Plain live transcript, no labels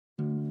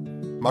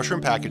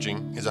Mushroom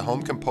packaging is a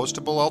home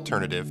compostable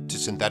alternative to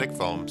synthetic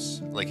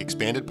foams like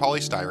expanded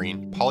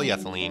polystyrene,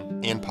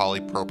 polyethylene, and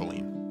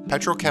polypropylene.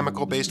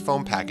 Petrochemical-based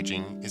foam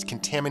packaging is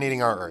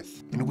contaminating our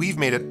earth, and we've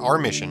made it our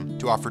mission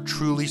to offer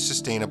truly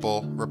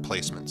sustainable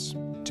replacements.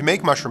 To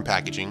make mushroom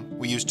packaging,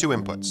 we use two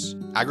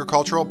inputs: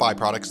 agricultural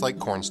byproducts like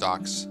corn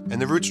stalks, and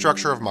the root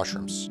structure of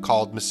mushrooms,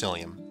 called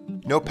mycelium.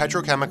 No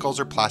petrochemicals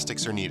or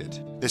plastics are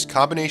needed. This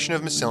combination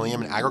of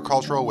mycelium and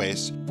agricultural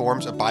waste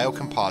forms a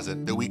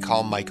biocomposite that we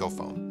call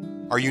mycofoam.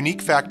 Our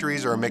unique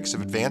factories are a mix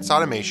of advanced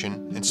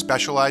automation and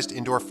specialized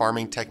indoor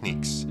farming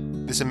techniques.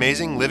 This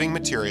amazing living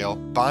material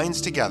binds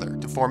together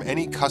to form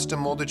any custom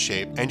molded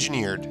shape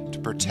engineered to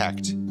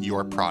protect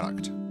your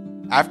product.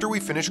 After we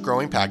finish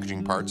growing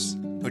packaging parts,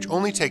 which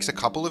only takes a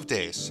couple of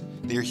days,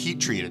 they are heat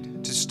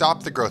treated to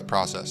stop the growth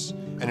process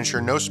and ensure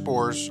no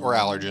spores or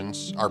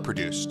allergens are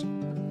produced.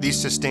 These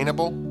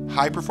sustainable,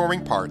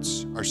 high-performing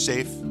parts are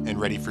safe and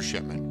ready for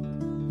shipment.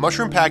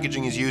 Mushroom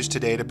packaging is used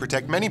today to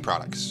protect many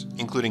products,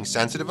 including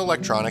sensitive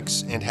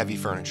electronics and heavy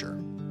furniture.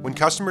 When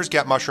customers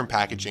get mushroom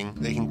packaging,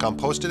 they can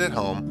compost it at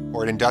home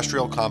or at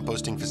industrial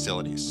composting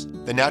facilities.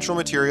 The natural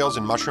materials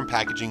in mushroom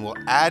packaging will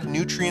add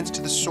nutrients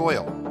to the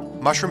soil.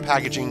 Mushroom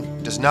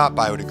packaging does not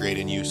biodegrade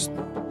in use.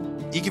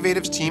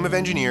 Ecovative's team of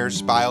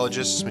engineers,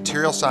 biologists,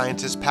 material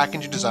scientists,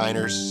 packaging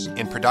designers,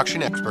 and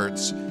production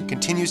experts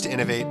continues to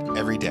innovate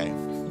every day.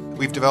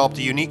 We've developed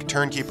a unique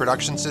turnkey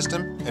production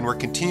system, and we're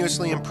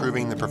continuously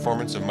improving the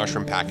performance of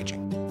mushroom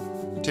packaging.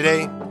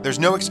 Today, there's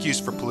no excuse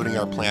for polluting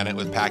our planet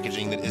with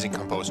packaging that isn't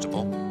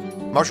compostable.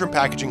 Mushroom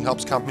packaging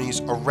helps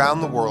companies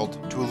around the world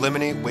to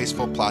eliminate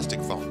wasteful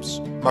plastic foams.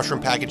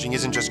 Mushroom packaging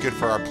isn't just good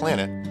for our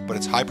planet, but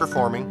it's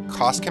high-performing,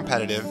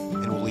 cost-competitive,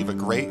 and will leave a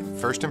great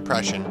first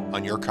impression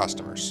on your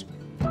customers.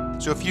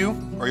 So if you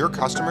or your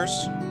customers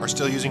are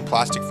still using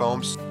plastic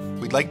foams,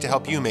 we'd like to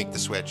help you make the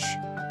switch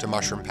to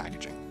mushroom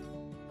packaging.